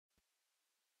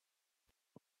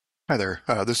Hi there.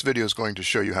 This video is going to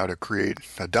show you how to create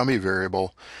a dummy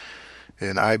variable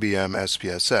in IBM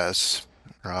SPSS.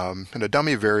 And a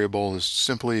dummy variable is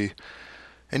simply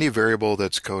any variable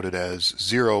that's coded as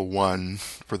 0, 1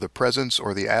 for the presence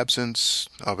or the absence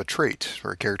of a trait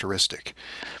or a characteristic.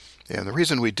 And the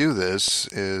reason we do this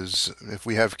is if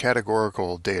we have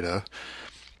categorical data,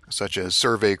 such as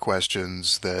survey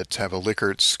questions that have a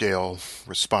Likert scale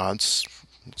response,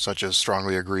 such as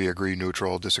strongly agree, agree,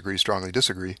 neutral, disagree, strongly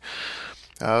disagree,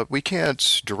 we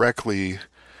can't directly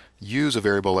use a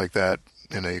variable like that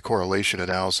in a correlation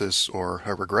analysis or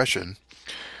a regression.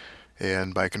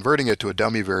 And by converting it to a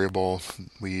dummy variable,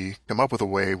 we come up with a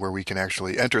way where we can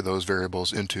actually enter those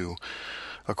variables into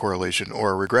a correlation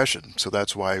or a regression. So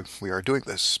that's why we are doing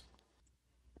this.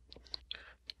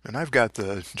 And I've got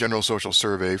the General Social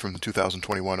Survey from the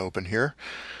 2021 open here.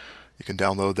 You can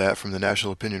download that from the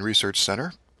National Opinion Research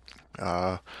Center.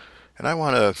 And I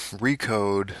want to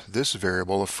recode this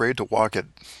variable, afraid to walk at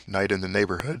night in the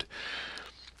neighborhood.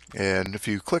 And if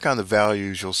you click on the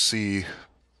values, you'll see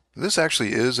this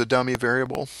actually is a dummy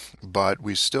variable, but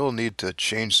we still need to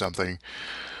change something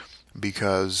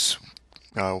because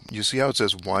you see how it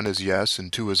says 1 is yes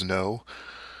and 2 is no?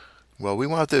 Well, we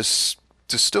want this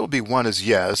to still be 1 is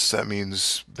yes. That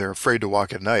means they're afraid to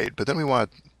walk at night. But then we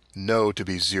want no to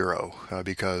be 0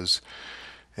 because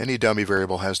any dummy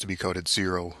variable has to be coded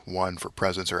 0, 1 for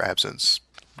presence or absence.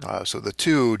 So the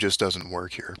 2 just doesn't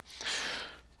work here.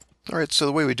 All right, so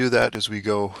the way we do that is we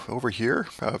go over here.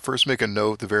 First make a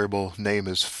note, the variable name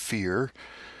is fear.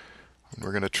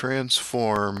 We're going to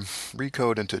transform,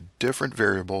 recode into different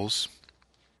variables,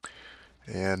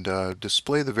 and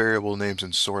display the variable names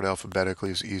and sort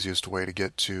alphabetically is the easiest way to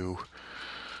get to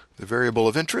the variable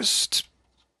of interest.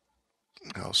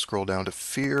 I'll scroll down to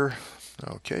fear.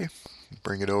 Okay,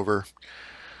 bring it over.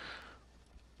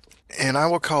 And I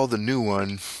will call the new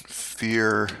one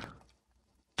fear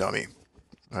dummy.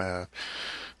 That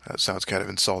sounds kind of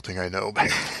insulting, I know,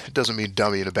 but it doesn't mean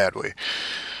dummy in a bad way.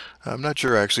 I'm not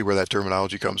sure actually where that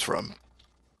terminology comes from.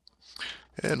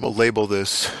 And we'll label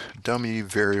this dummy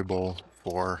variable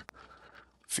for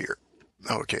fear.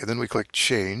 Okay, then we click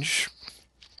change.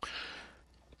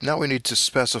 Now we need to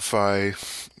specify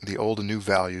the old and new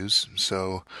values.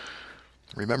 So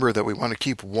remember that we want to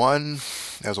keep 1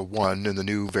 as a 1 in the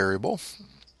new variable,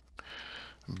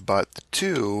 but the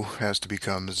 2 has to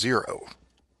become 0.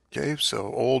 Okay,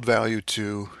 so old value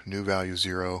 2, new value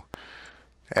 0,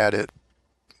 add it,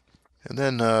 and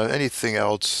then anything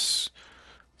else,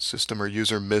 system or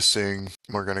user missing,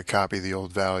 we're going to copy the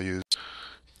old values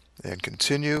and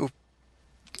continue,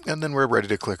 and then we're ready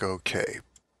to click OK.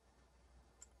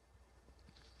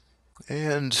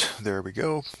 And there we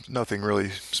go. Nothing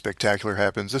really spectacular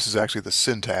happens. This is actually the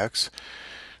syntax.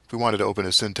 If we wanted to open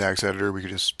a syntax editor, we could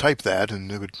just type that and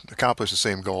it would accomplish the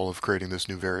same goal of creating this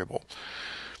new variable.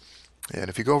 And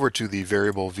if you go over to the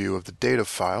variable view of the data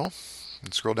file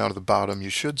and scroll down to the bottom,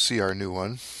 you should see our new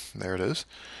one. There it is.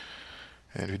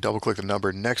 And if you double click the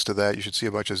number next to that, you should see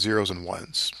a bunch of zeros and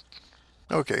ones.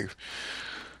 Okay,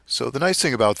 so the nice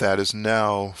thing about that is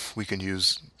now we can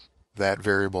use that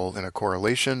variable in a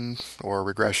correlation or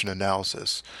regression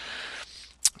analysis.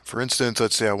 For instance,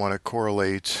 let's say I want to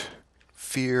correlate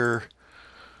fear,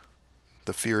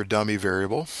 the fear dummy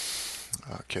variable.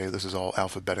 Okay, this is all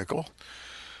alphabetical.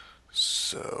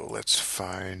 So let's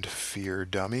find fear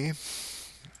dummy.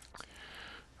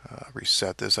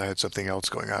 Reset this. I had something else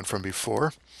going on from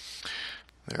before.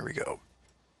 There we go.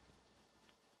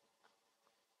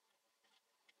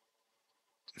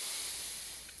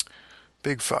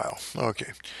 Big file.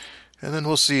 Okay. And then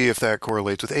we'll see if that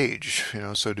correlates with age.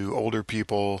 So do older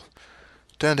people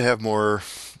tend to have more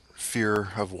fear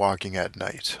of walking at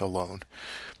night alone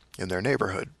in their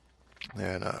neighborhood?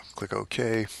 And click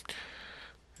OK.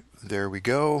 There we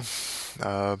go.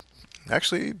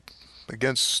 Actually,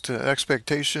 against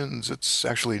expectations, it's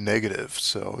actually negative.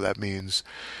 So that means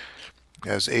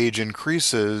as age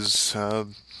increases,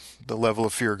 the level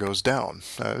of fear goes down.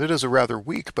 It is a rather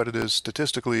weak, but it is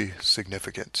statistically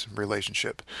significant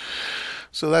relationship.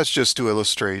 So that's just to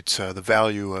illustrate the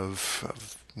value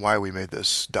of why we made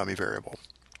this dummy variable.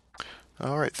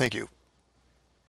 All right, thank you.